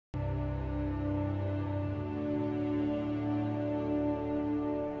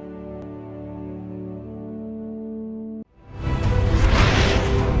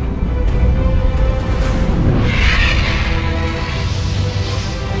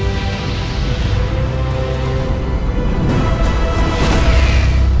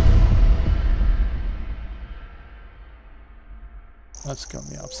it's going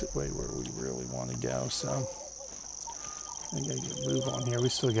the opposite way where we really want to go. So I gotta get a move on here. We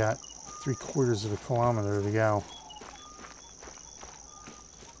still got 3/4 of a kilometer to go.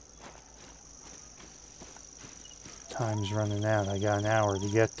 Time's running out. I got an hour to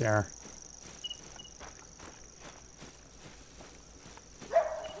get there.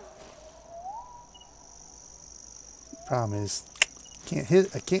 Problem is,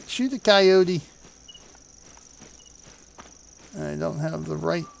 I can't shoot a coyote. I don't have the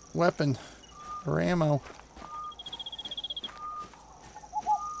right weapon or ammo.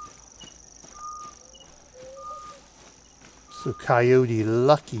 So coyote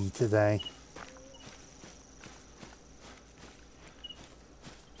lucky today.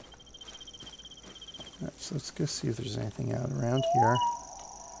 Alright, so let's go see if there's anything out around here.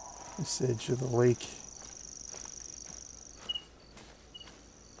 This edge of the lake.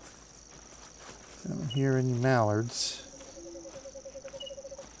 I don't hear any mallards.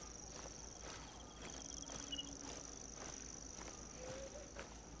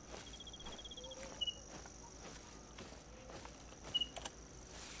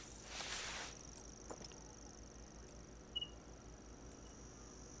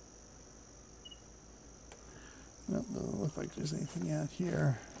 Nope, doesn't look like there's anything out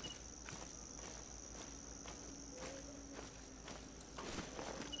here.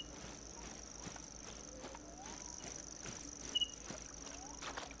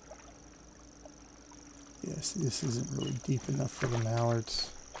 Yes, this isn't really deep enough for the mallards.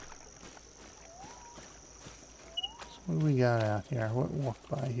 So what do we got out here? What walked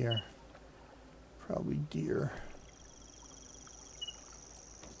by here? Probably deer.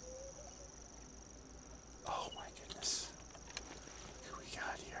 Oh my goodness. Look what we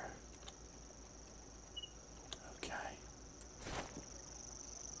got here. Okay.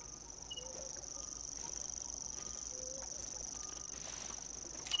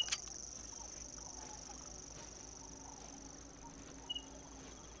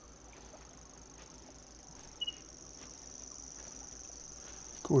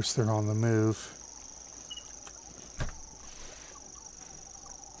 Of course, they're on the move.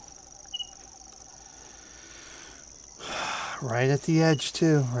 Right at the edge,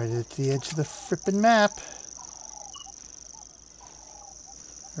 too. Right at the edge of the frippin' map.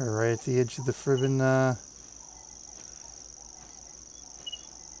 Or right at the edge of the frippin'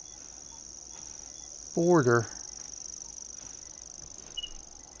 border.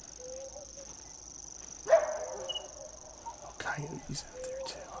 Oh, coyotes out there,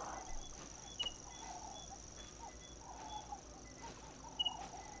 too.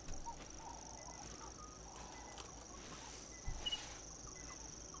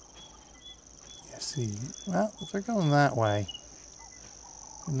 See, well, if they're going that way,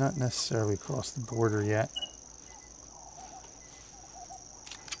 they're not necessarily across the border yet.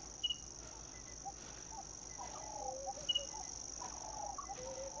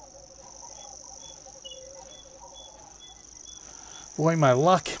 Boy, my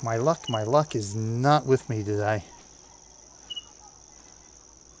luck is not with me today.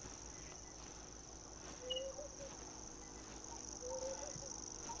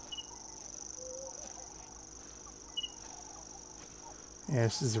 Yeah,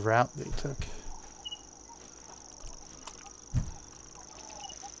 this is the route they took.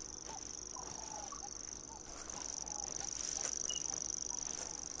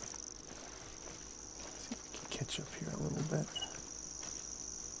 See if we can catch up here a little bit.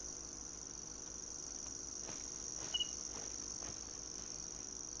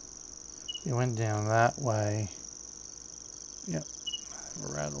 They went down that way. Yep,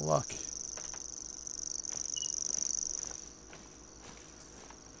 we're out of luck.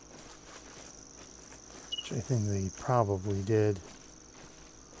 I think they probably did.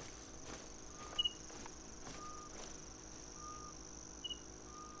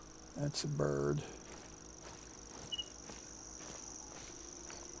 That's a bird.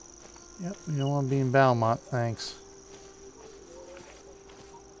 Yep, we don't want to be in Belmont, thanks.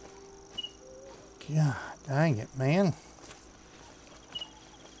 God dang it, man.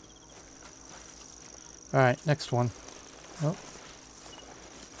 Alright, next one. Oh.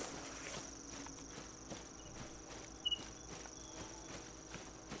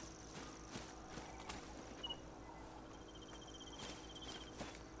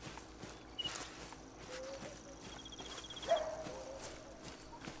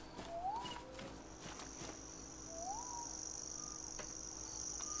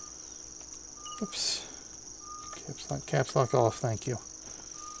 Oops. Caps lock off, thank you.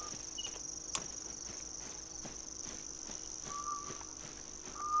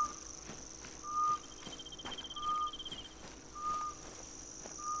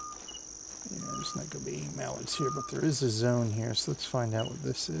 here, but there is a zone here, so let's find out what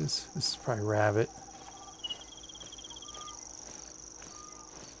this is. This is probably rabbit.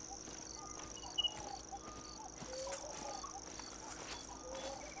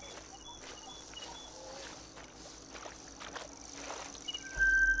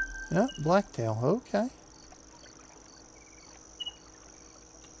 Yeah, blacktail, okay.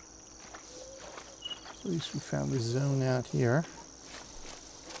 At least we found the zone out here.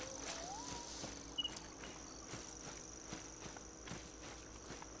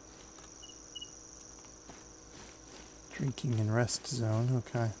 Drinking and rest zone,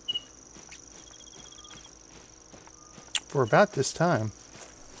 okay. For about this time.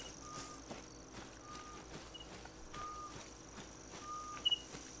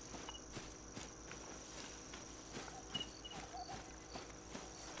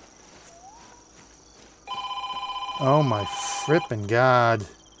 Oh my frippin' God.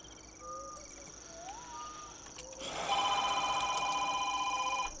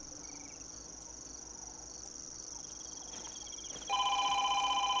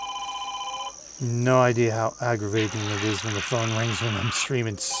 No idea how aggravating it is when the phone rings when I'm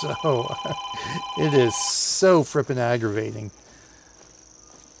streaming. So, it is so frippin' aggravating.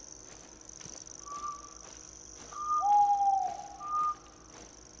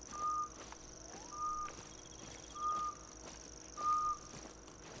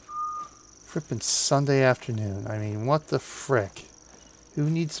 Frippin' Sunday afternoon. I mean, what the frick? Who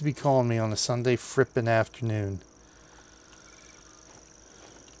needs to be calling me on a Sunday frippin' afternoon?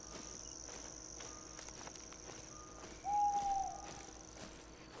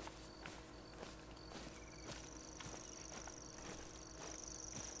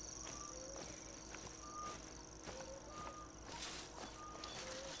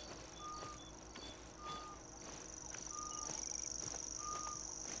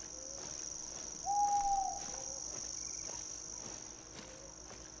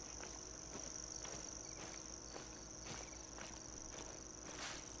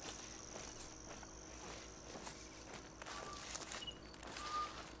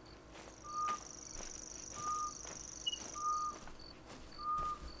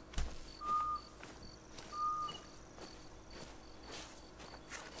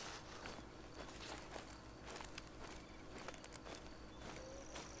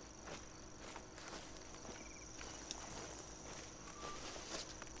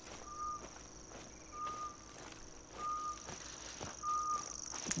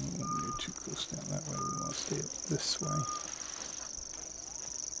 Too close down that way. We want to stay up this way.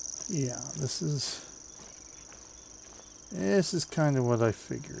 Yeah, this is kind of what I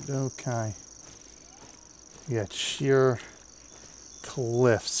figured. Okay. We got sheer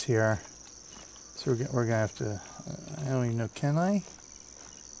cliffs here. So we're gonna have to, I don't even know, can I?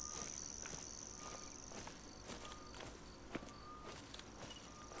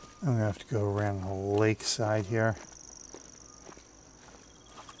 I'm gonna have to go around the lakeside here.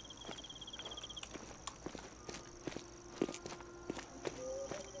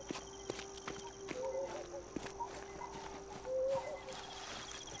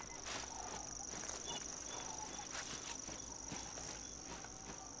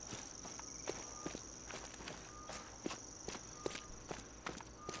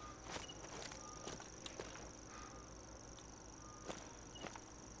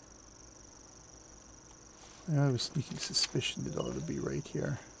 I have a sneaking suspicion it ought to be right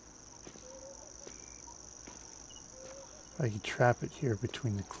here. I could trap it here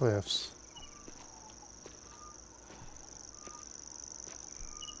between the cliffs.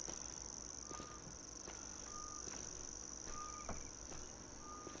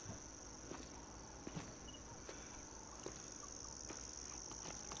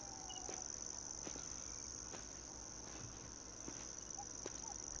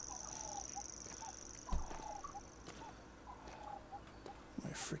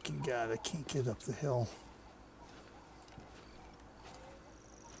 Freaking God, I can't get up the hill.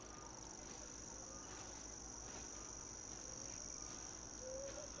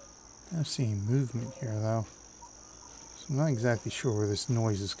 I'm seeing movement here though, so I'm not exactly sure where this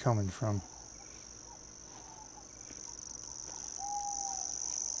noise is coming from.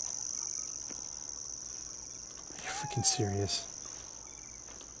 Are you freaking serious?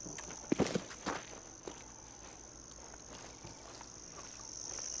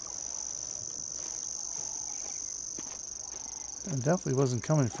 It definitely wasn't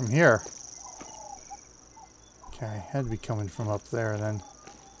coming from here. Okay, had to be coming from up there then.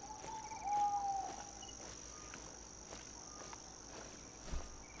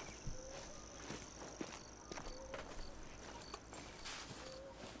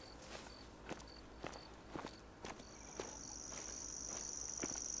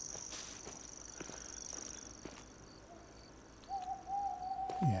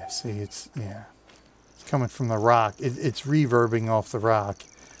 Yeah, see, it's coming from the rock. It's reverbing off the rock,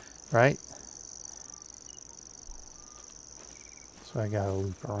 right? So I gotta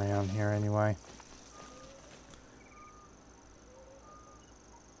loop around here anyway.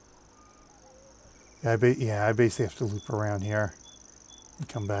 Yeah, I basically have to loop around here and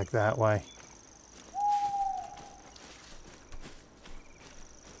come back that way.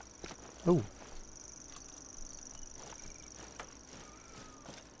 Oh.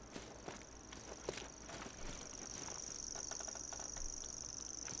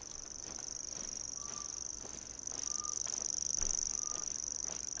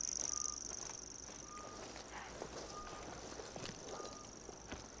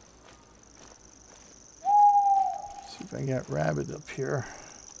 See if I got rabbit up here.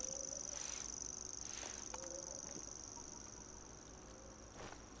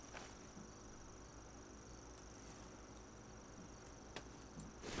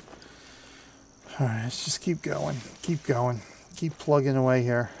 All right, let's just keep going, keep plugging away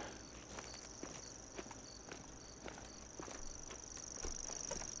here.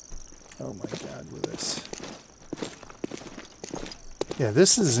 Oh my God, with this. Yeah,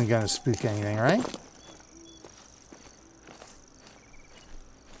 this isn't going to spook anything, right?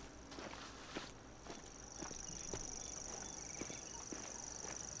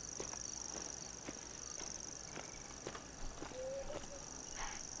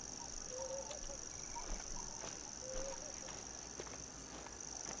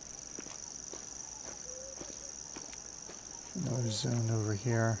 Another zone over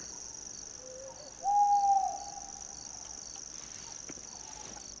here.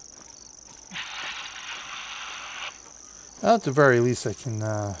 Well, at the very least, I can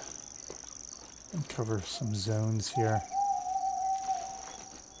cover some zones here.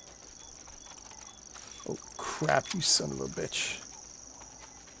 Oh crap! You son of a bitch!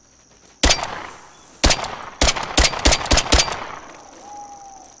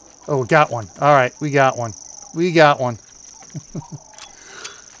 Oh, we got one. All right, we got one. We got one.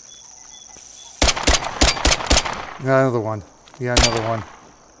 Got another one. We got another one.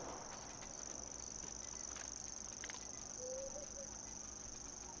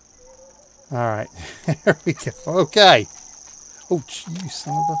 All right. There we go. Okay. Oh, you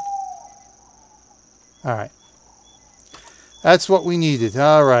son of a... All right. That's what we needed.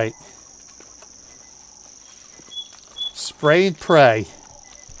 All right. Spray and pray.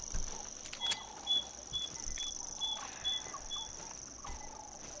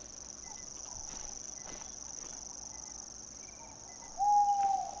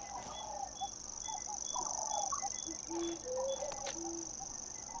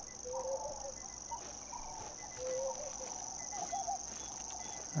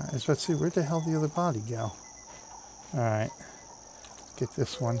 Let's see, where'd the hell the other body go? Alright. Get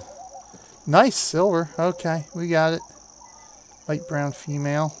this one. Nice silver. Okay, we got it. Light brown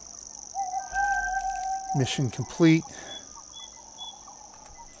female. Mission complete.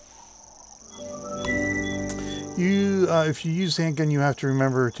 If you use handgun, you have to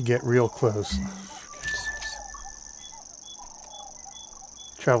remember to get real close.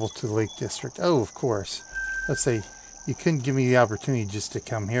 Travel to the Lake District. Oh, of course. Let's say you couldn't give me the opportunity just to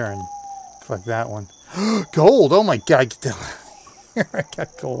come here and collect that one. Gold! Oh my God! Get down here! I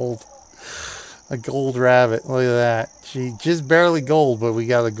got gold. A gold rabbit. Look at that. She just barely gold, but we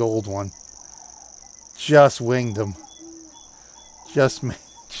got a gold one. Just winged him. Just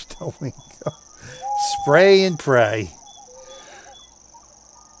managed to wing him. Spray and pray.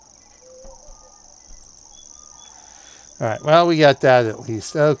 Alright, well, we got that at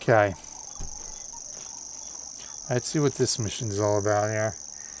least. Okay. Let's see what this mission is all about here.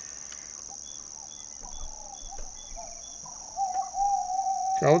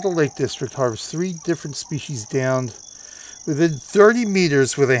 Travel to the Lake District, harvest 3 different species downed within 30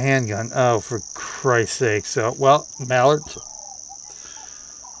 meters with a handgun. Oh, for Christ's sake. So, well, mallard,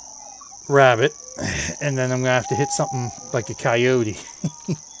 rabbit, and then I'm going to have to hit something like a coyote.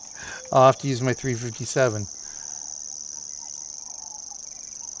 I'll have to use my 357.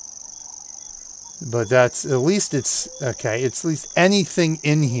 But that's, at least it's, okay, it's at least anything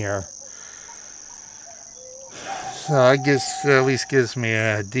in here. So I guess at least gives me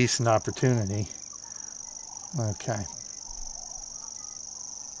a decent opportunity. Okay.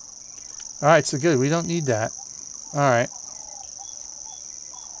 Alright, so good. We don't need that. Alright.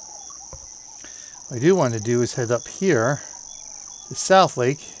 What I do want to do is head up here to South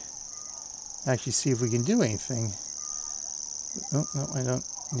Lake. Actually see if we can do anything. Oh, no, I don't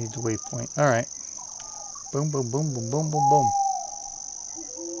need the waypoint. Alright. Boom, boom, boom, boom, boom, boom, boom.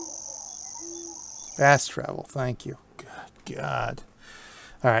 Fast travel, thank you. Good God.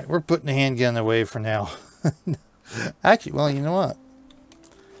 All right, we're putting the handgun away for now. Actually, well, you know what?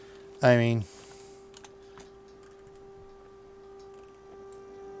 I mean,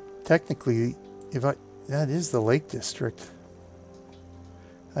 technically, that is the Lake District.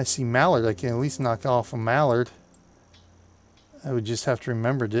 I see mallard. I can at least knock off a mallard. I would just have to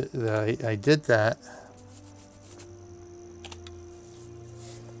remember that I did that.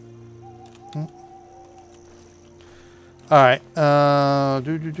 All right. There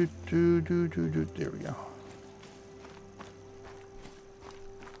we go.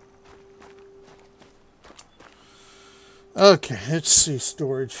 Okay, let's see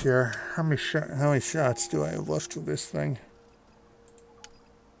storage here. How many shots do I have left of this thing?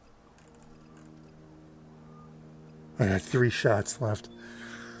 I got 3 shots left.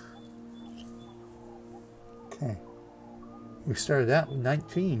 Okay. We started out with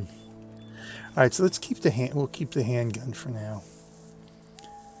 19. All right, so let's keep we'll keep the handgun for now,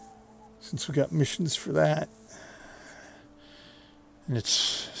 since we got missions for that, and it's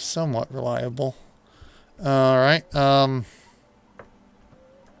somewhat reliable. All right. So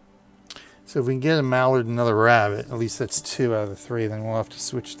if we can get a mallard and another rabbit, at least that's 2 out of the 3. Then we'll have to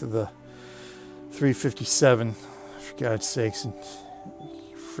switch to the 357, for God's sakes, and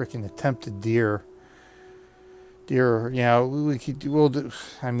freaking attempted deer. Yeah, we could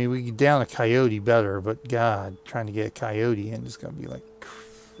down a coyote better, but God, trying to get a coyote in is going to be like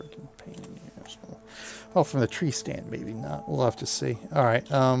freaking pain in the ass. Oh, from the tree stand, maybe not. We'll have to see. All right.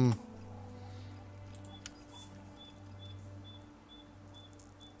 And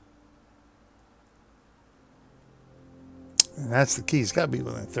that's the key. It's got to be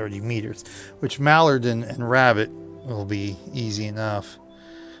within 30 meters, which mallard and rabbit will be easy enough.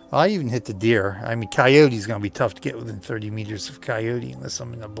 I even hit the deer. I mean, coyote's going to be tough to get within 30 meters of coyote unless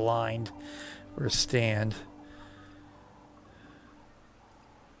I'm in a blind or a stand.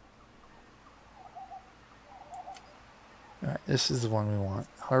 All right, this is the one we want.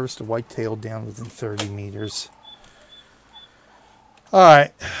 Harvest a whitetail down within 30 meters. All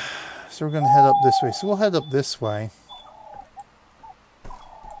right, so we're going to head up this way. So we'll head up this way.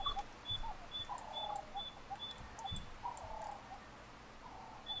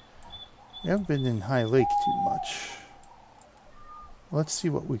 We haven't been in High Lake too much. Let's see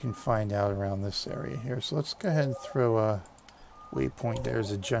what we can find out around this area here. So let's go ahead and throw a waypoint there as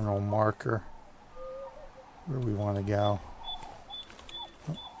a general marker where we want to go.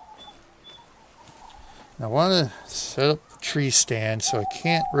 Now I want to set up the tree stand, so I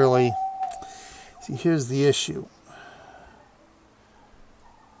can't really... See, here's the issue.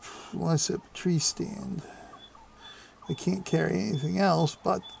 I want to set up a tree stand. I can't carry anything else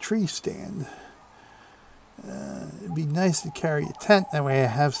but the tree stand. It'd be nice to carry a tent. That way I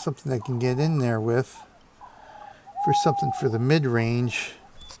have something I can get in there with for something for the mid-range.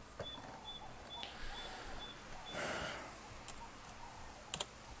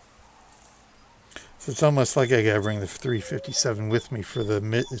 So it's almost like I gotta bring the 357 with me for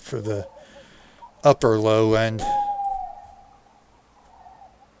the upper low end.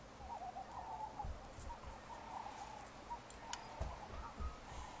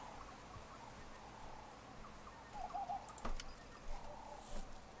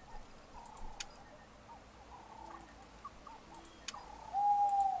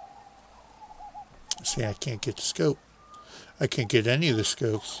 See, I can't get the scope. I can't get any of the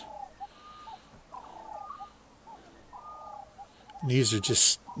scopes. And these are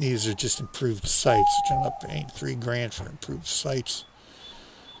just improved sights, which I'm not paying $3,000 for improved sights.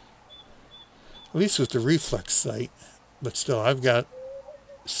 At least with the reflex sight. But still, I've got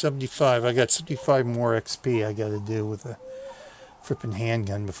 75. I got 75 more XP I got to do with a flipping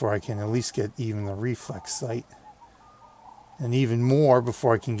handgun before I can at least get even the reflex sight, and even more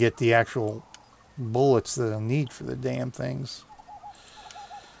before I can get the actual bullets that I need for the damn things.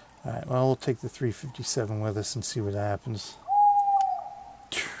 All right, well, we'll take the 357 with us and see what happens.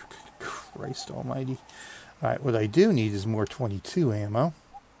 Christ almighty. All right, what I do need is more 22 ammo.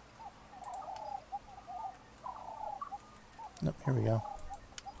 Nope, here we go.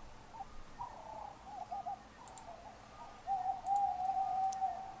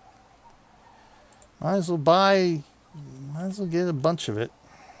 Might as well get a bunch of it.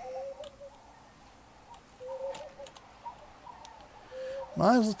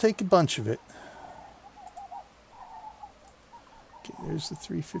 Might as well take a bunch of it. Okay, there's the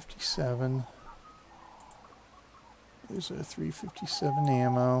 357. There's our 357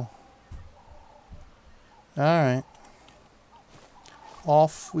 ammo. Alright.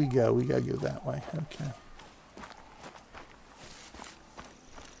 Off we go. We gotta go that way. Okay.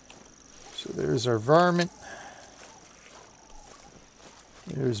 So there's our varmint.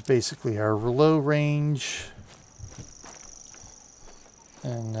 There's basically our low range,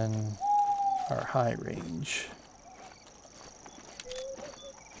 and then our high range.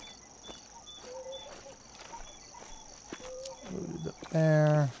 Loaded up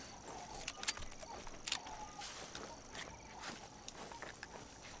there.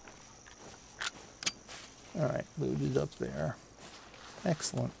 All right, loaded up there.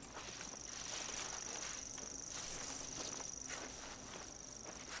 Excellent.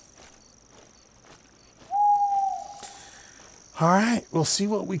 All right, we'll see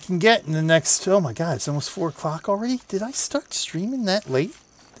what we can get in the next, oh my God, it's almost 4 o'clock already? Did I start streaming that late?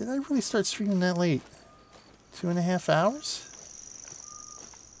 Did I really start streaming that late? 2.5 hours?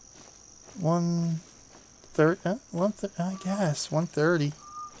 1:30, I guess, 1:30.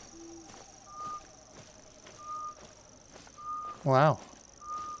 Wow.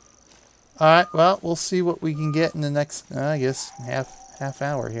 All right, well, we'll see what we can get in the next, I guess, half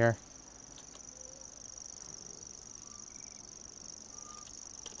hour here.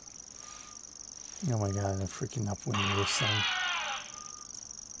 Oh my God, I'm freaking upwind of this thing.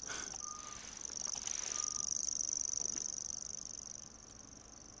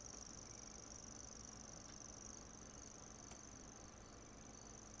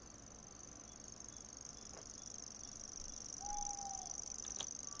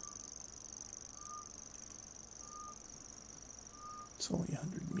 It's only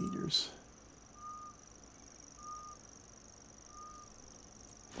 100 meters.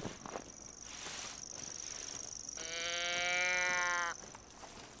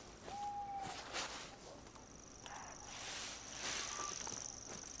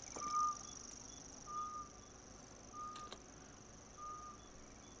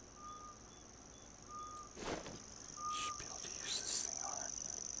 Should be able to use this thing on it.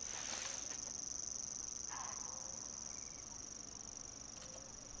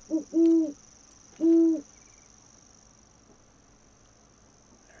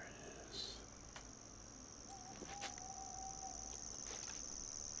 There it is.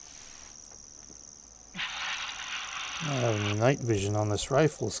 The night vision on this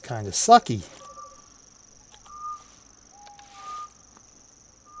rifle is kind of sucky.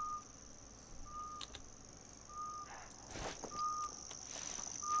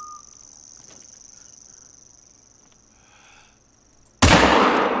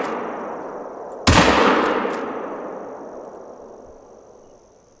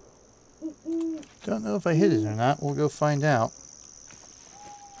 Don't know if I hit it or not. We'll go find out.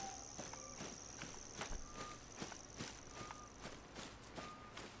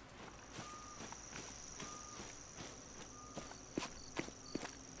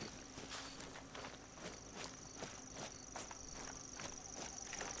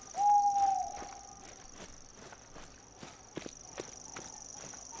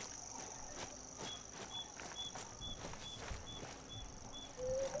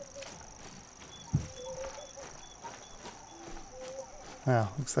 Wow,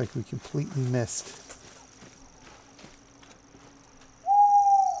 looks like we completely missed.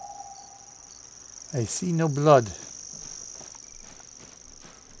 I see no blood.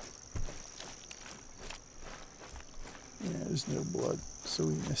 Yeah, there's no blood, so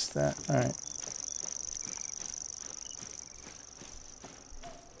we missed that. All right.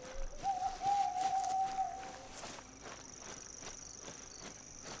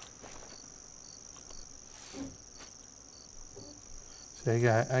 So I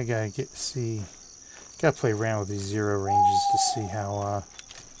gotta gotta play around with these zero ranges to see how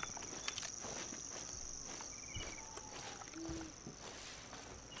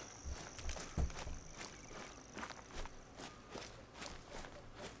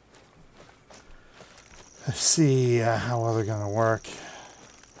how well they're gonna work.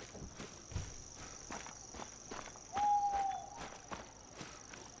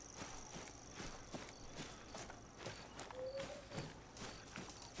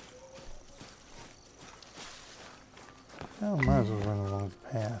 Oh, might as well run along the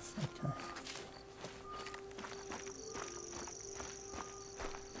path. Okay.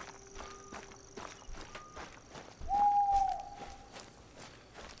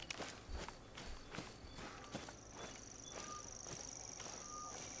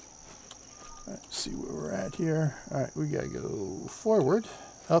 Let's see where we're at here. All right, we gotta go forward,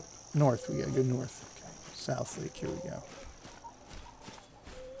 up north. We gotta go north. Okay, South Lake. Here we go.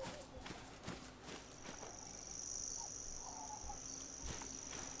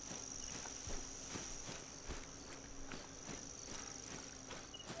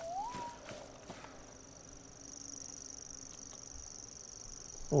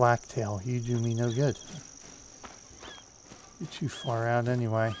 Blacktail, you do me no good. You're too far out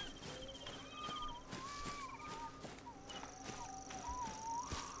anyway.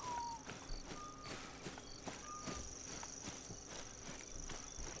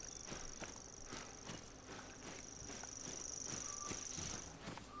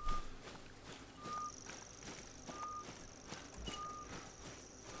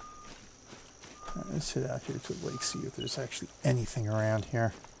 Let's head out here to the lake, see if there's actually anything around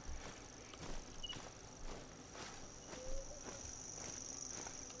here.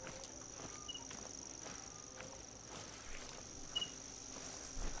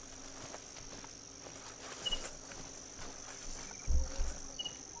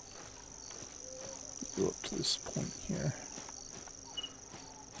 Go up to this point here.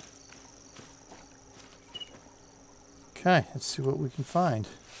 Okay, let's see what we can find.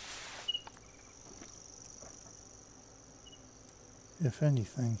 If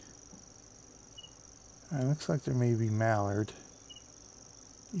anything. Alright, looks like there may be mallard.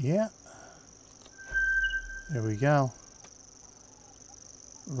 Yeah. There we go.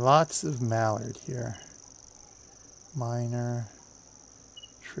 Lots of mallard here. Minor,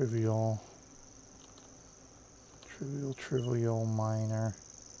 trivial, minor.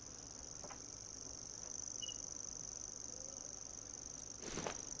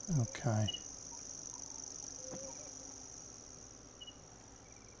 Okay.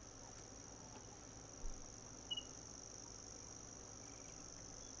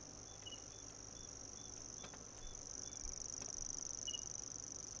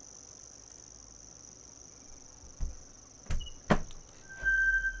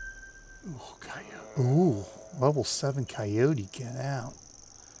 Ooh, level 7 coyote, get out.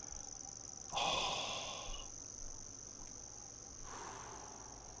 Oh.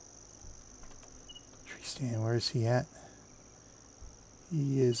 Tree stand, where is he at?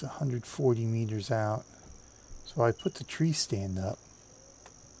 He is 140 meters out. So I put the tree stand up.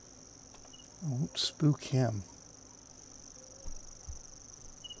 I won't spook him.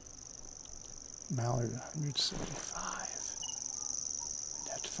 Mallard 175.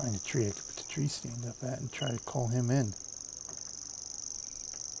 I'd have to find a tree I could put the tree stand up at and try to call him in.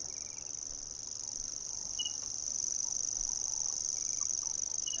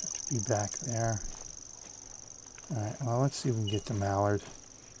 Have to be back there. Alright, well, let's see if we can get the mallard.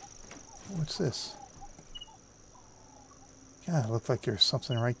 What's this? God, it looked like there's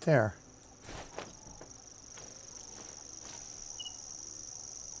something right there.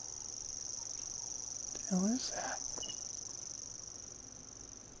 What the hell is that?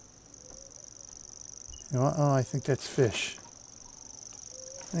 You know what? Oh, I think that's fish.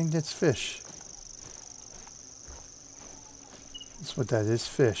 I think that's fish. That's what that is,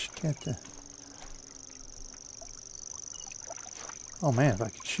 fish. Can't the... Oh man, if I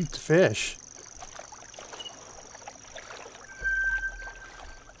could shoot the fish.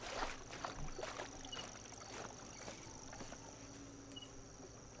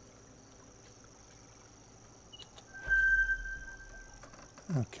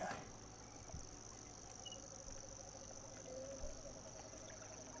 Okay.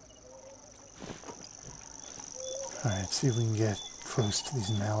 All right, let's see if we can get close to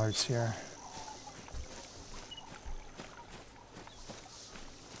these mallards here.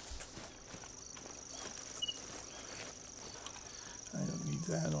 I don't need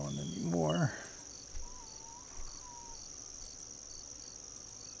that on anymore.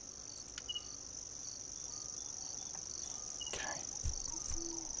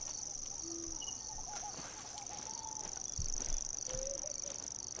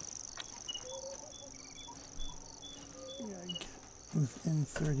 Within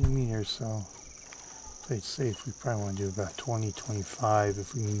 30 meters, so play it safe. We probably want to do about 20, 25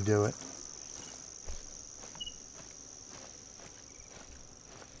 if we can do it.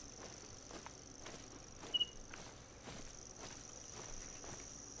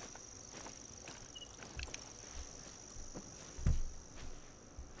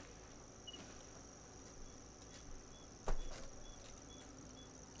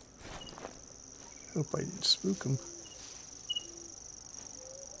 Hope I didn't spook him.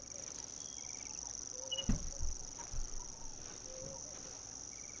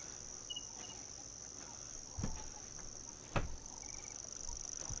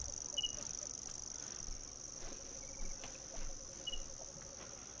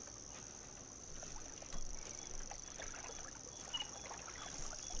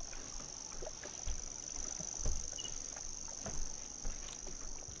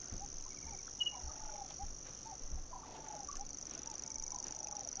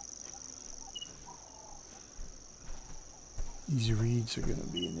 These reeds are going to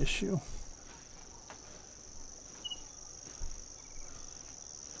be an issue.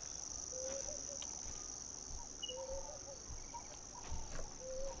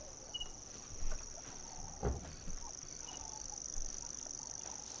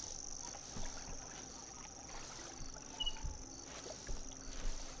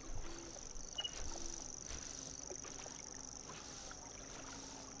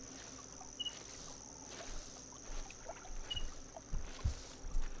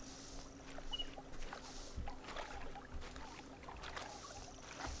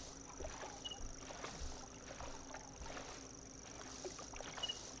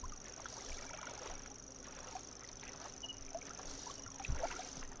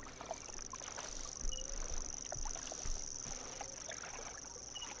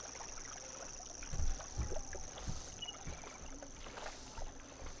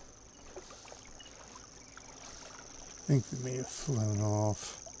 think they may have flown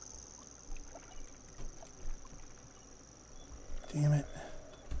off. Damn it.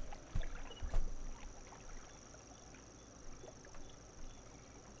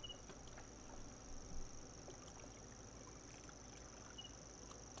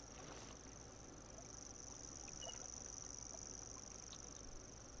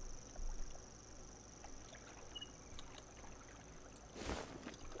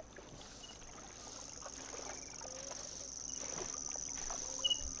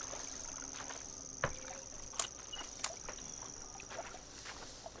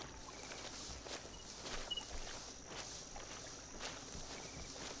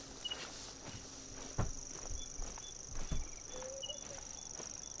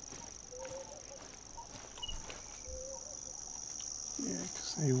 Yeah,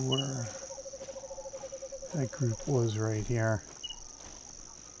 because they were. That group was right here.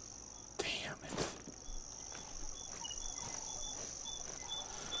 Damn it.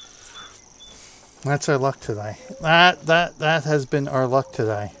 That's our luck today. That has been our luck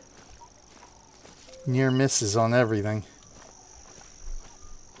today. Near misses on everything.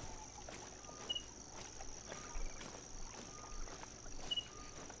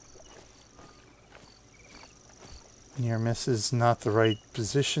 Near misses, not the right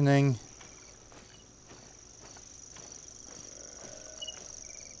positioning.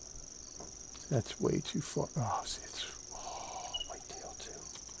 That's way too far. Oh, see, it's whitetail too.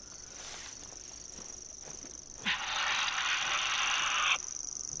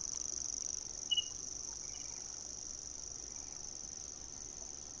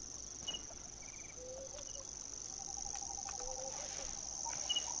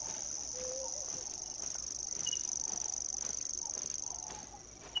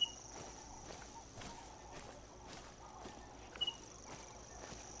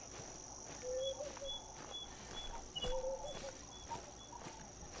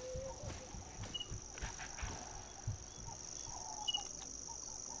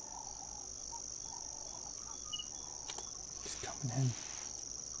 In.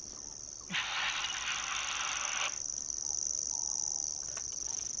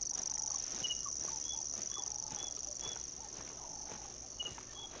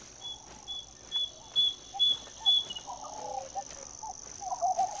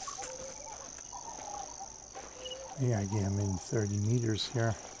 Yeah, I'm in 30 meters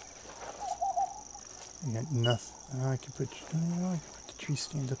here. I got nothing. I could put the tree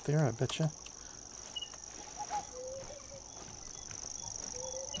stand up there, I betcha.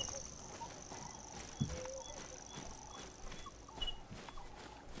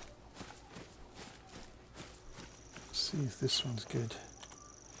 See if this one's good.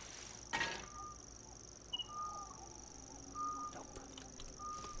 Nope.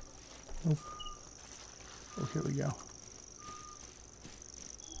 Nope. Oh, here we go.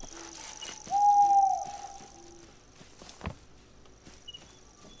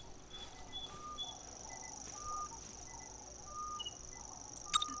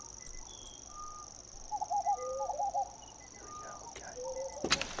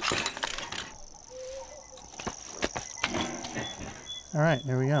 All right,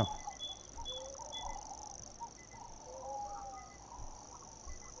 there we go.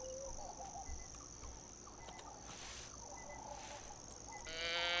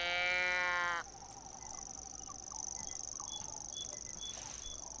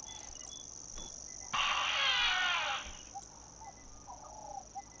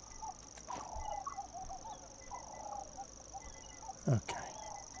 Okay.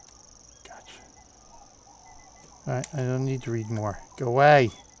 Gotcha. All right, I don't need to read more. Go away.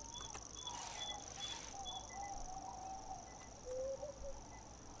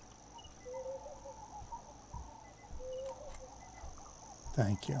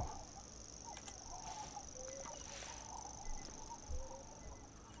 Thank you.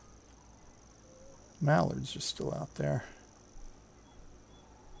 Mallards are still out there.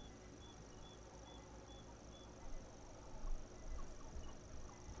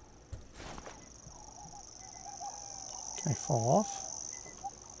 Can I fall off?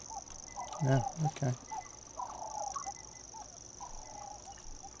 No, okay.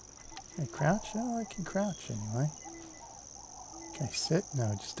 Can I crouch? Oh, I can crouch anyway. Can I sit?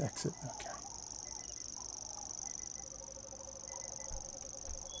 No, just exit. Okay.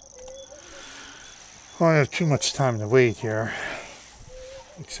 I don't have too much time to wait here.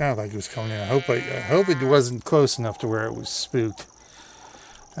 It sounded like it was coming in. I hope it wasn't close enough to where it was spooked.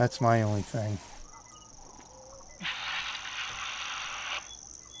 That's my only thing.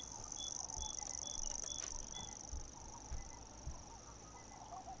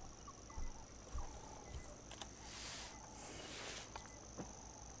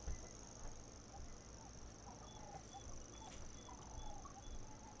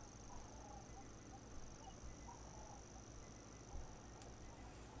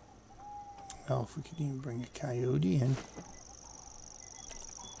 know if we could even bring a coyote in.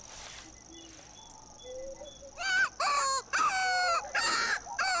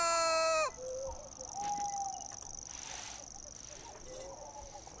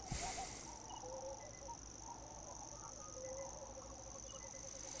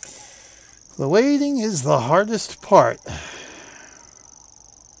 The waiting is the hardest part.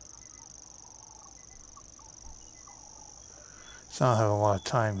 So I don't have a lot of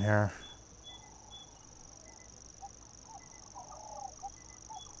time here.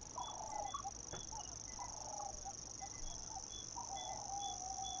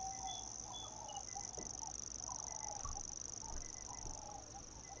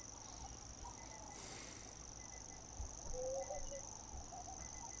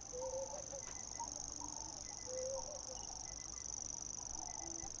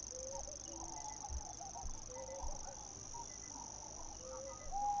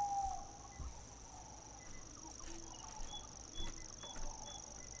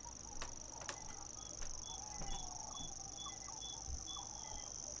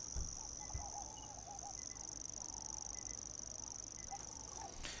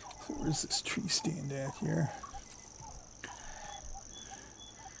 Where's this tree stand at here?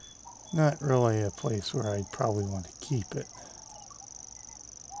 Not really a place where I'd probably want to keep it.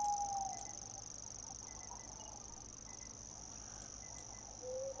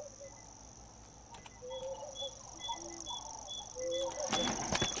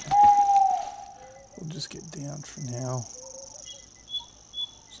 We'll just get down for now.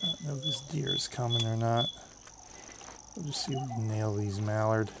 So I don't know if this deer is coming or not. We'll just see if we can nail these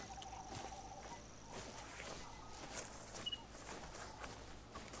mallard.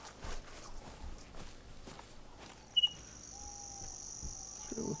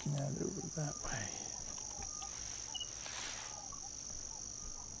 We're looking at it over that way.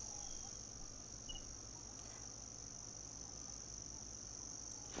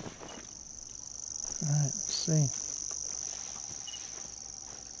 All right, let's see.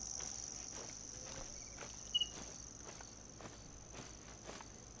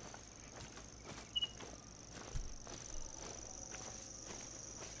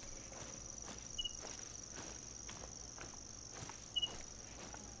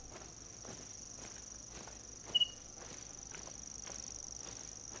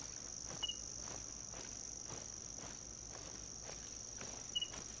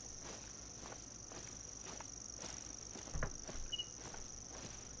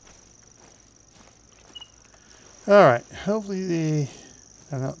 Alright, hopefully they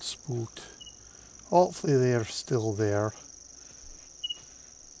are not spooked. Hopefully they are still there.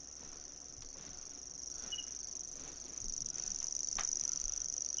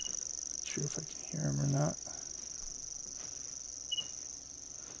 Not sure if I can hear them or not.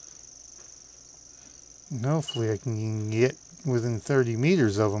 And hopefully I can get within 30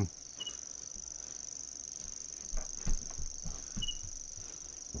 meters of them.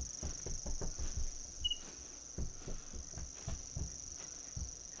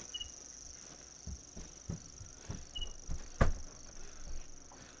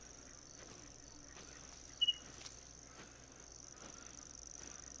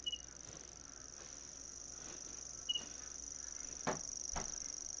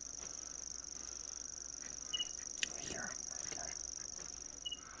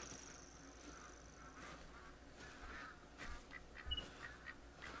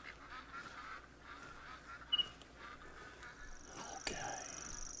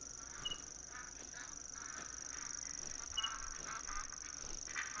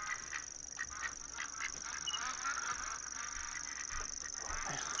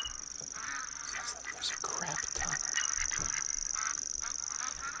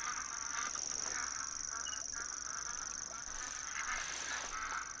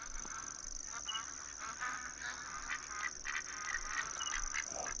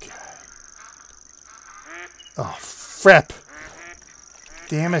 Oh, frep!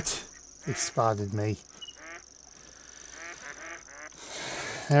 Damn it. They spotted me.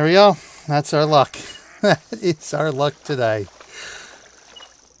 There we go. That's our luck. It's our luck today.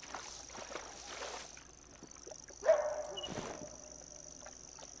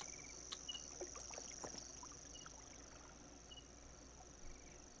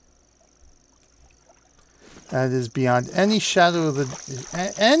 That is beyond any shadow of a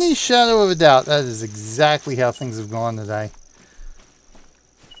doubt. That is exactly how things have gone today.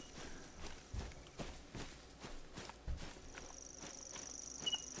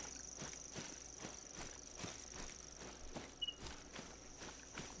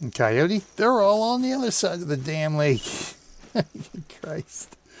 And coyote, they're all on the other side of the damn lake.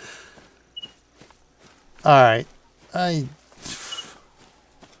 Christ. All right.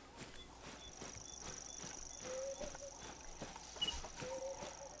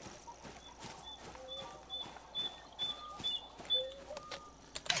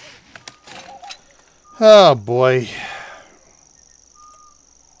 Oh boy.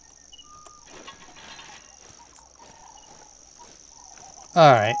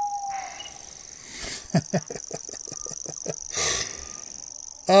 All right.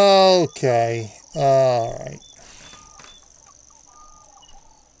 Okay. All right.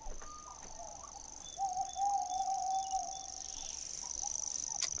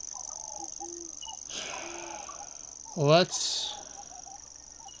 Let's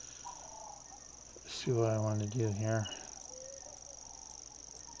see what I want to do here.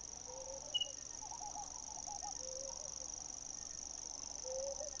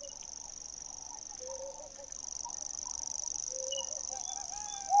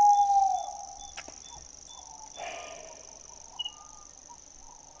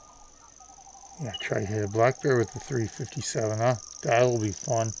 Yeah, try to hit a black bear with the 357, huh? That'll be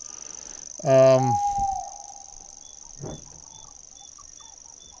fun.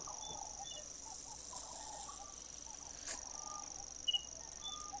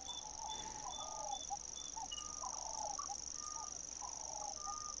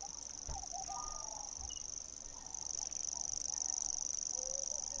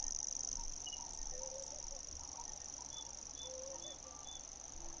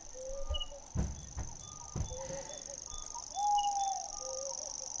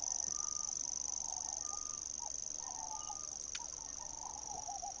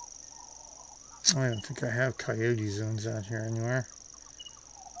 I don't think I have coyote zones out here anywhere.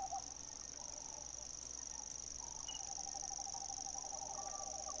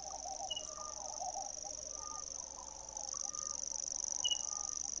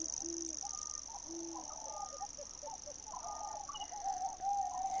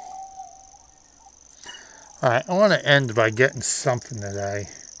 Alright, I want to end by getting something today.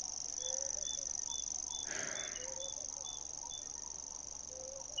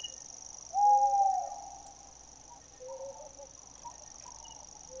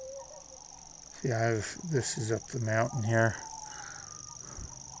 See, this is up the mountain here.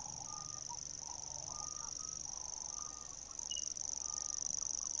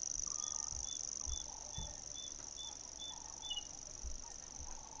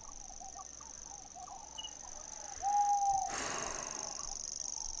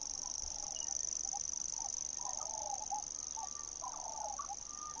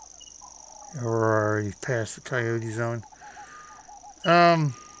 We're already past the coyote zone.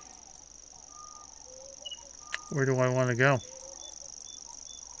 Where do I want to go?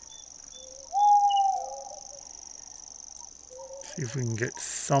 See if we can get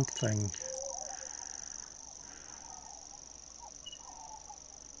something.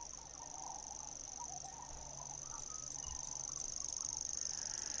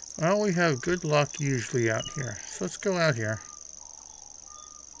 Well, we have good luck usually out here. So let's go out here.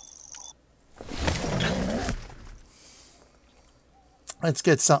 Let's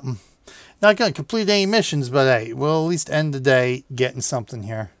get something. Not going to complete any missions, but hey, we'll at least end the day getting something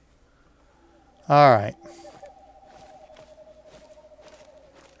here. Alright.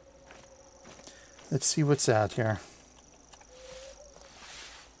 Let's see what's out here.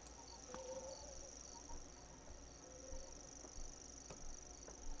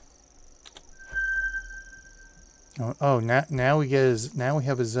 Oh, now we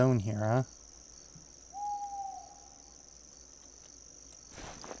have a zone here, huh?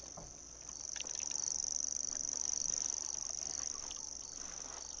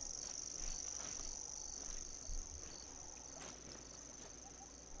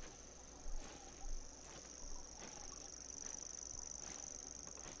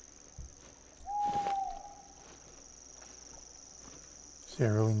 See, I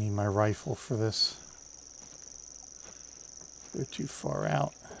really need my rifle for this. They're too far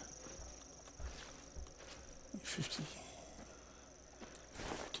out. 50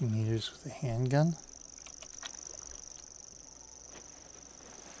 meters with a handgun.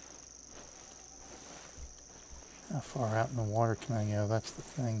 How far out in the water can I go? That's the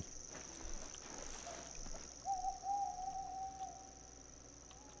thing.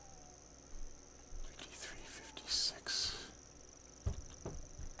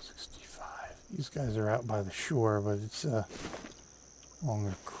 These guys are out by the shore, but it's a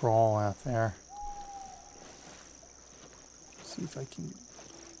longer crawl out there. See if I can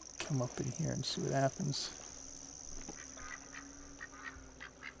come up in here and see what happens.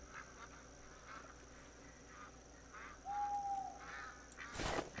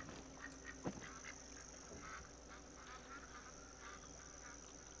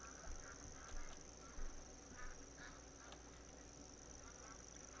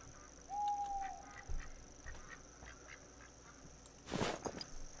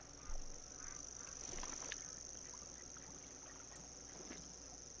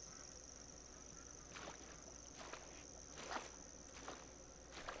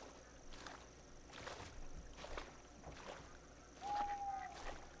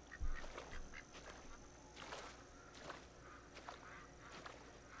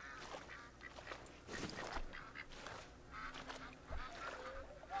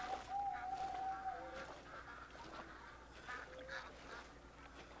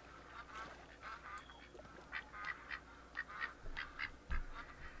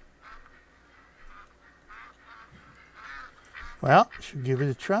 Well, should we give it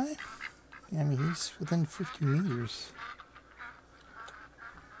a try? I mean, he's within 50 meters.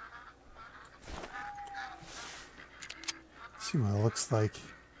 Let's see what it looks like.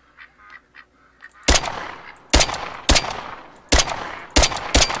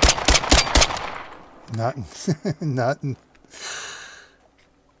 Nothing. Nothing.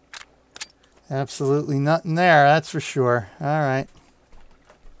 Absolutely nothing there, that's for sure. All right.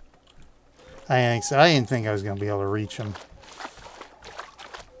 I didn't think I was going to be able to reach him.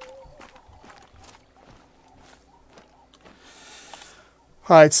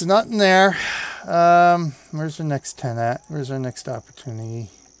 All right, so nothing there. Where's the next 10 at? Where's our next opportunity?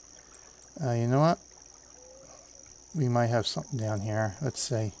 You know what? We might have something down here. Let's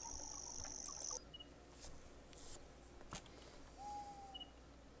see.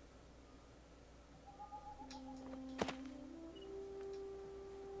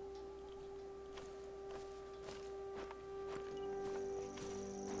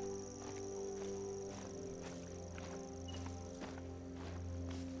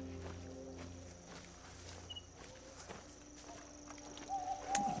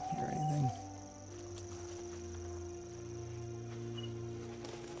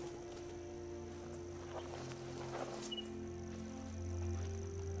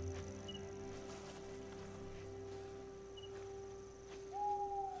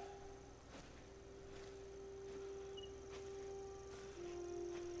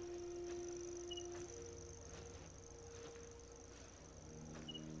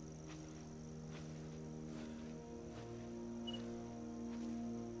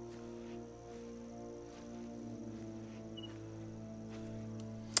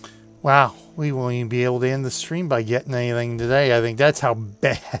 Wow, we won't even be able to end the stream by getting anything today. I think that's how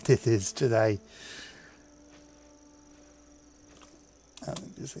bad it is today. I don't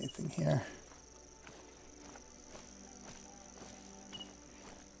think there's anything here.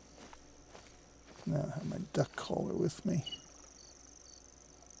 No, I have my duck caller with me.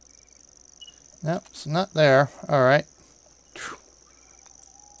 Nope, it's not there. All right.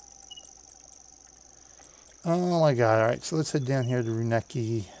 Oh my God. All right, so let's head down here to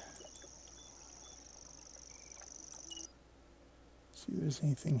Runeki. See if there's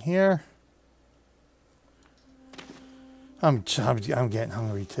anything here. I'm getting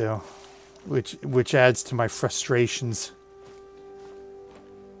hungry too, which adds to my frustrations.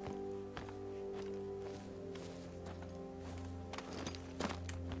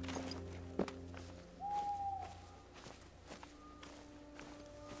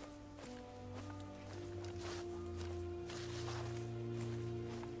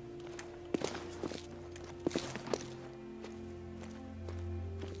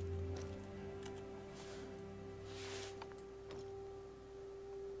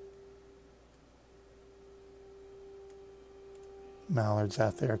 Mallards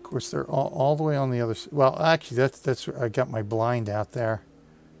out there. Of course, they're all the way on the other side. Well, actually, that's where I got my blind out there.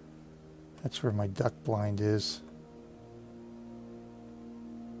 That's where my duck blind is.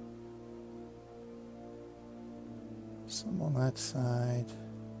 Some on that side.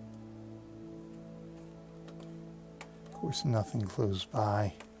 Of course, nothing close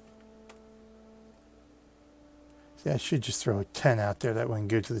by. See, I should just throw a tent out there. That way I can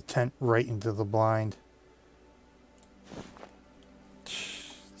go to the tent right into the blind.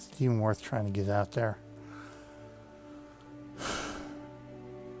 Even worth trying to get out there.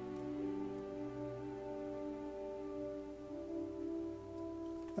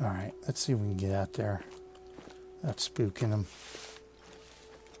 All right, let's see if we can get out there without spooking them.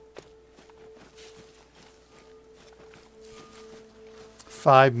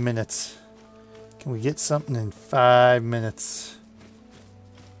 Five minutes. Can we get something in 5 minutes?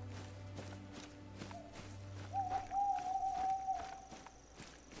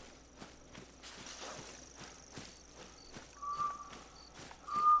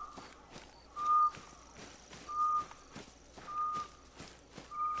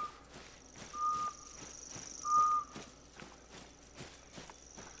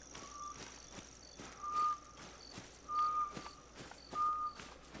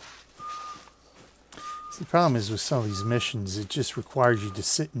 The problem is with some of these missions, it just requires you to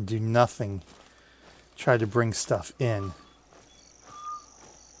sit and do nothing. Try to bring stuff in.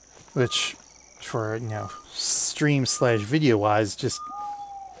 Which, for, you know, stream/video wise, just...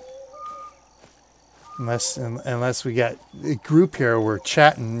 Unless we got a group here, we're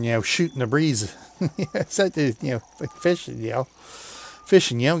chatting, you know, shooting the breeze. It's like, you know, like fishing, you know.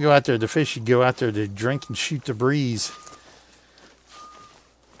 Fishing, you don't go out there to fish, you go out there to drink and shoot the breeze.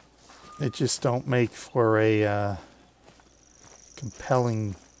 It just don't make for a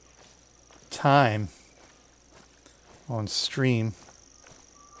compelling time on stream.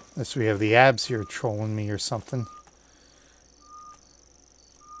 Unless we have the abs here trolling me or something.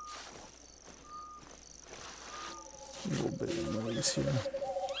 A little bit of noise here.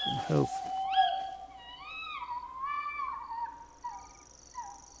 I hope.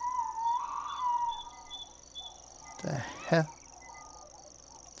 The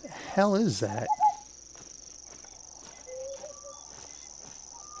hell is that?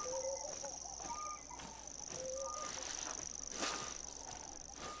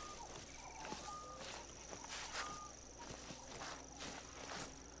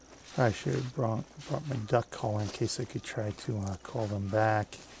 I should have brought my duck call in case I could try to call them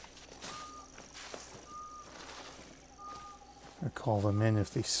back. Or call them in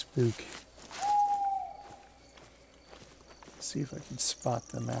if they spook. See if I can spot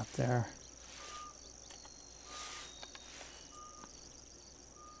them out there.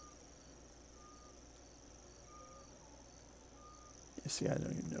 You see, I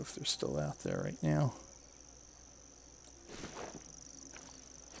don't even know if they're still out there right now.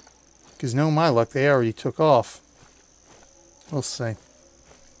 Because no, my luck, they already took off. We'll see.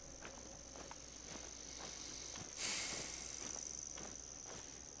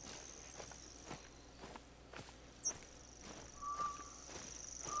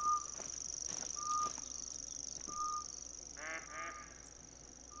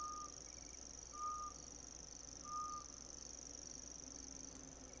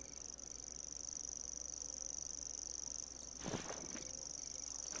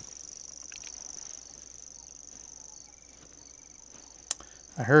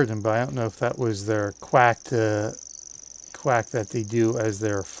 I heard them, but I don't know if that was their quack that they do as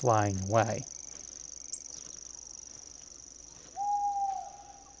they're flying away.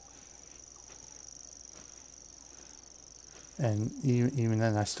 And even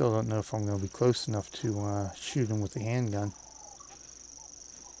then, I still don't know if I'm going to be close enough to shoot them with the handgun.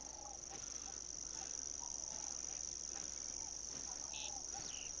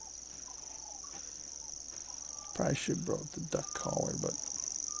 Probably should have brought the duck collar, but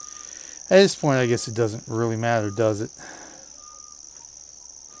at this point, I guess it doesn't really matter, does it?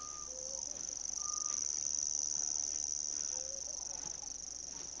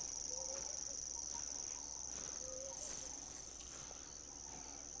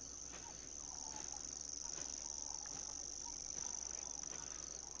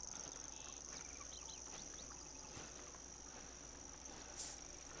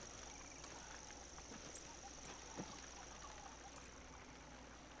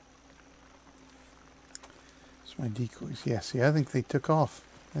 My decoys. Yeah, see, I think they took off.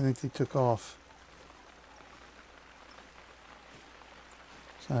 I think they took off.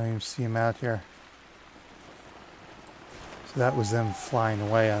 So I don't even see them out here. So that was them flying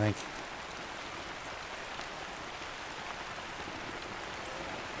away, I think.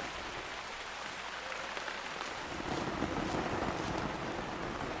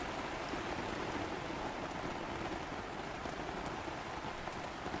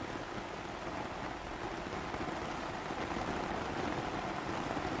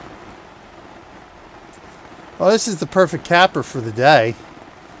 Well, this is the perfect capper for the day.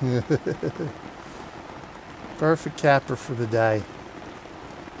 Perfect capper for the day.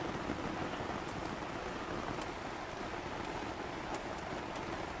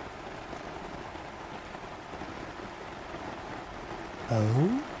 Oh, who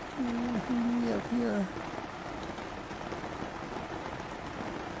do we have here?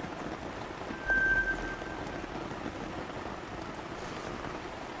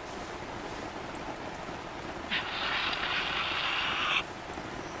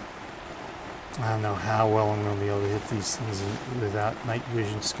 I don't know how well I'm going to be able to hit these things without night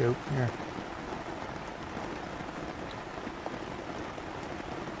vision scope here.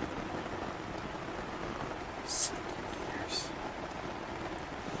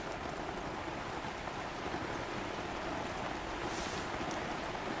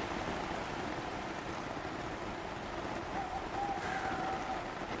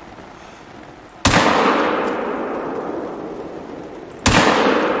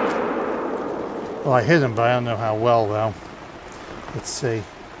 Well, I hit him, but I don't know how well, though. Let's see.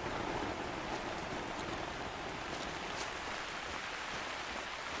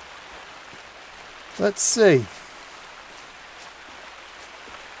 Let's see.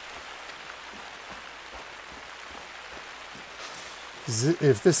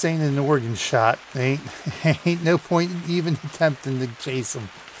 If this ain't an organ shot, ain't no point in even attempting to chase him.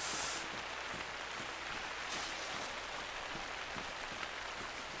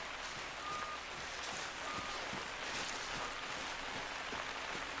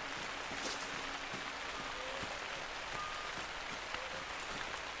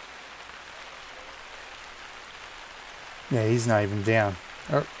 Yeah, he's not even down.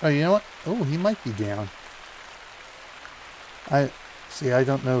 Or, oh, you know what? Oh, he might be down. I see. I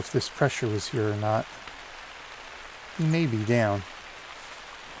don't know if this pressure was here or not. He may be down.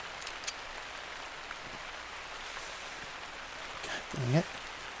 God dang it!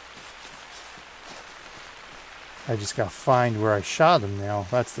 I just gotta find where I shot him now.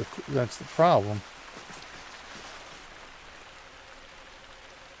 That's the problem.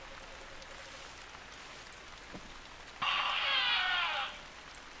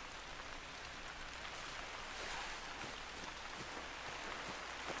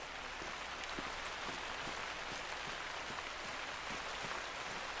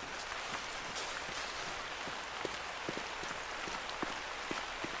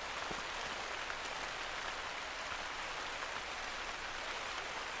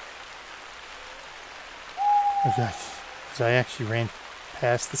 Okay, so I actually ran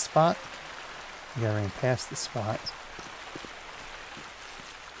past the spot. Yeah, I ran past the spot.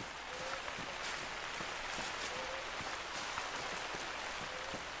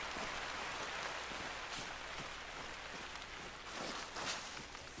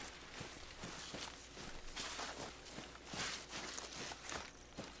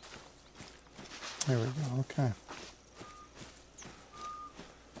 There we go, okay.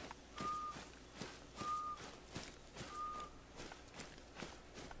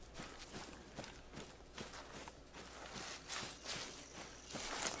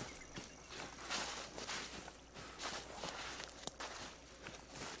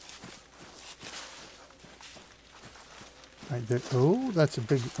 Right there. Oh, that's a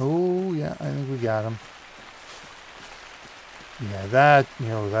big, oh yeah, I think we got him. Yeah, that, you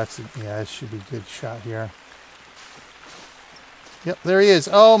know, that's, yeah, that should be a good shot here. Yep, there he is.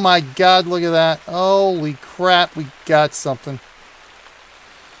 Oh my God, look at that. Holy crap, we got something.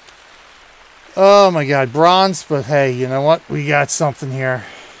 Oh my God, bronze, but hey, you know what? We got something here.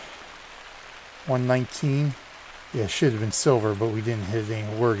 119. Yeah, should have been silver, but we didn't hit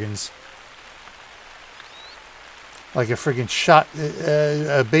any organs. Like a friggin' shot,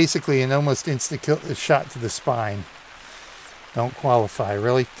 basically an almost instant kill, shot to the spine. Don't qualify,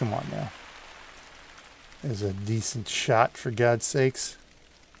 really? Come on now. There's a decent shot, for God's sakes.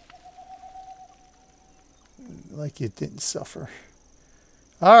 Like it didn't suffer.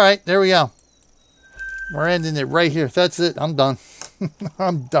 All right, there we go. We're ending it right here. That's it. I'm done.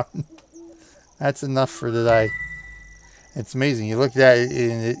 I'm done. That's enough for today. It's amazing. You look at it,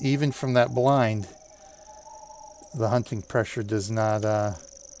 and even from that blind, the hunting pressure does not,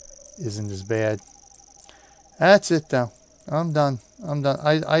 isn't as bad. That's it, though. I'm done. I'm done.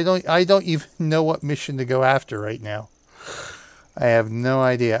 I don't even know what mission to go after right now. I have no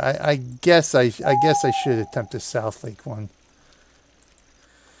idea. I guess I should attempt the South Lake one.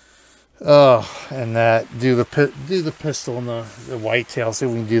 Oh, and that do the pistol and the whitetail. See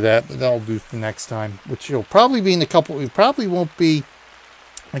if we can do that. But that'll do for next time. Which will probably be in a couple. We probably won't be.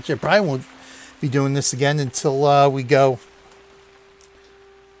 Actually, I probably won't be doing this again until we go.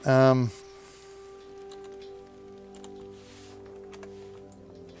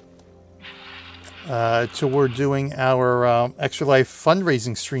 Till we're doing our Extra Life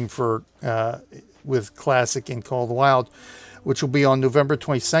fundraising stream for with Classic and Call of the Wild, which will be on November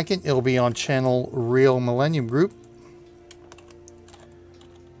 22nd. It'll be on channel Real Millennium Group.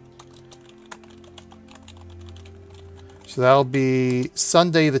 So that'll be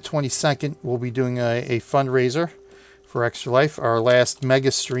Sunday the 22nd. We'll be doing a fundraiser for Extra Life, our last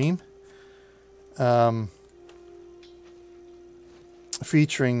mega stream.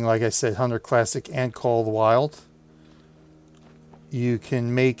 Featuring, like I said, Hunter Classic and Call of the Wild. You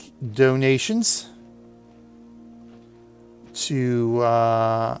can make donations to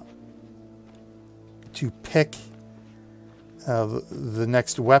pick the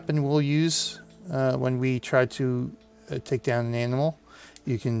next weapon we'll use when we try to take down an animal.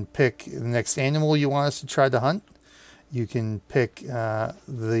 You can pick the next animal you want us to try to hunt. You can pick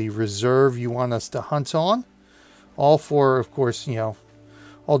the reserve you want us to hunt on. All for, of course, you know,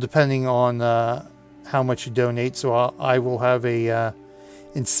 all depending on how much you donate. So I will have a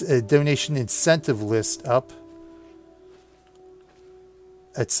donation incentive list up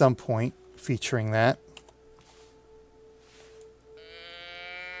at some point featuring that.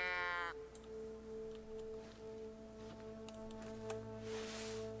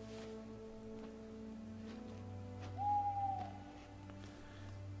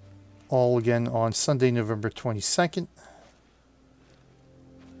 All again on Sunday, November 22nd.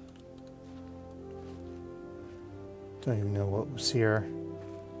 Don't even know what was here.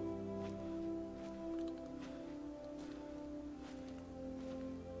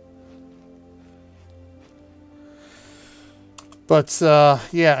 But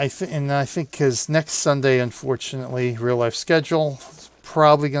yeah, I think because next Sunday, unfortunately, real life schedule is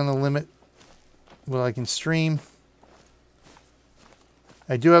probably going to limit what I can stream.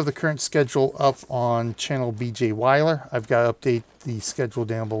 I do have the current schedule up on channel BJ Weiler. I've got to update the schedule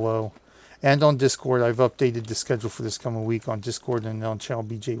down below. And on Discord, I've updated the schedule for this coming week on Discord and on channel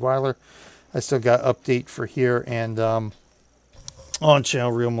BJ Weiler. I still got update for here and on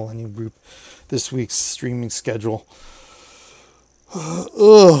channel Real Millennium Group this week's streaming schedule.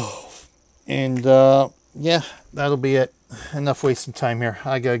 And yeah, that'll be it. Enough wasting time here.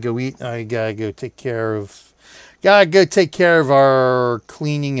 I gotta go eat. I gotta go take care of our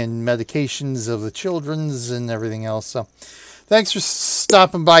cleaning and medications of the children's and everything else. So thanks for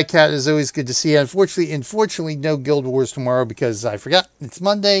stopping by, Kat. It's always good to see you. Unfortunately, no Guild Wars tomorrow because I forgot it's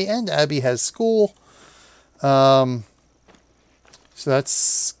Monday and Abby has school. So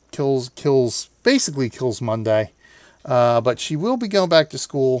that's basically kills Monday. But she will be going back to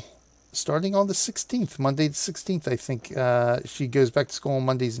school starting on the 16th, Monday the 16th, I think. She goes back to school on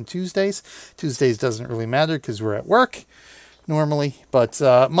Mondays and Tuesdays. Tuesdays doesn't really matter because we're at work normally. But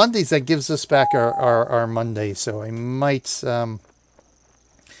Mondays, that gives us back our Monday. So I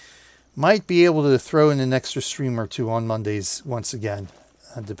might be able to throw in an extra stream or two on Mondays once again,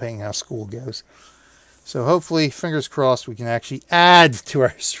 depending how school goes. So hopefully, fingers crossed, we can actually add to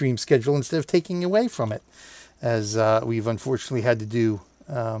our stream schedule instead of taking away from it, as we've unfortunately had to do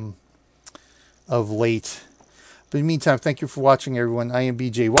of late. But in the meantime, thank you for watching, everyone. I am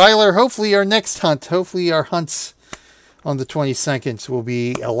BJ Weiler. Hopefully our hunts on the 22nd will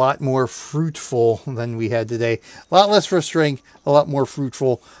be a lot more fruitful than we had today. A lot less frustrating, a lot more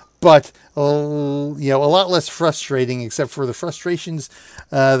fruitful, but a lot less frustrating, except for the frustrations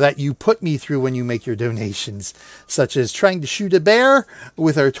that you put me through when you make your donations, such as trying to shoot a bear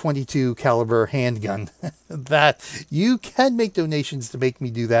with our .22 caliber handgun. That you can make donations to make me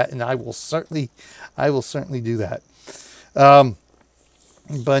do that, and I will certainly do that. But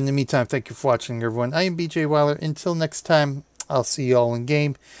in the meantime, thank you for watching, everyone. I am BJ Weiler. Until next time, I'll see you all in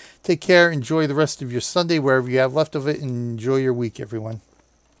game. Take care. Enjoy the rest of your Sunday, wherever you have left of it, and enjoy your week, everyone.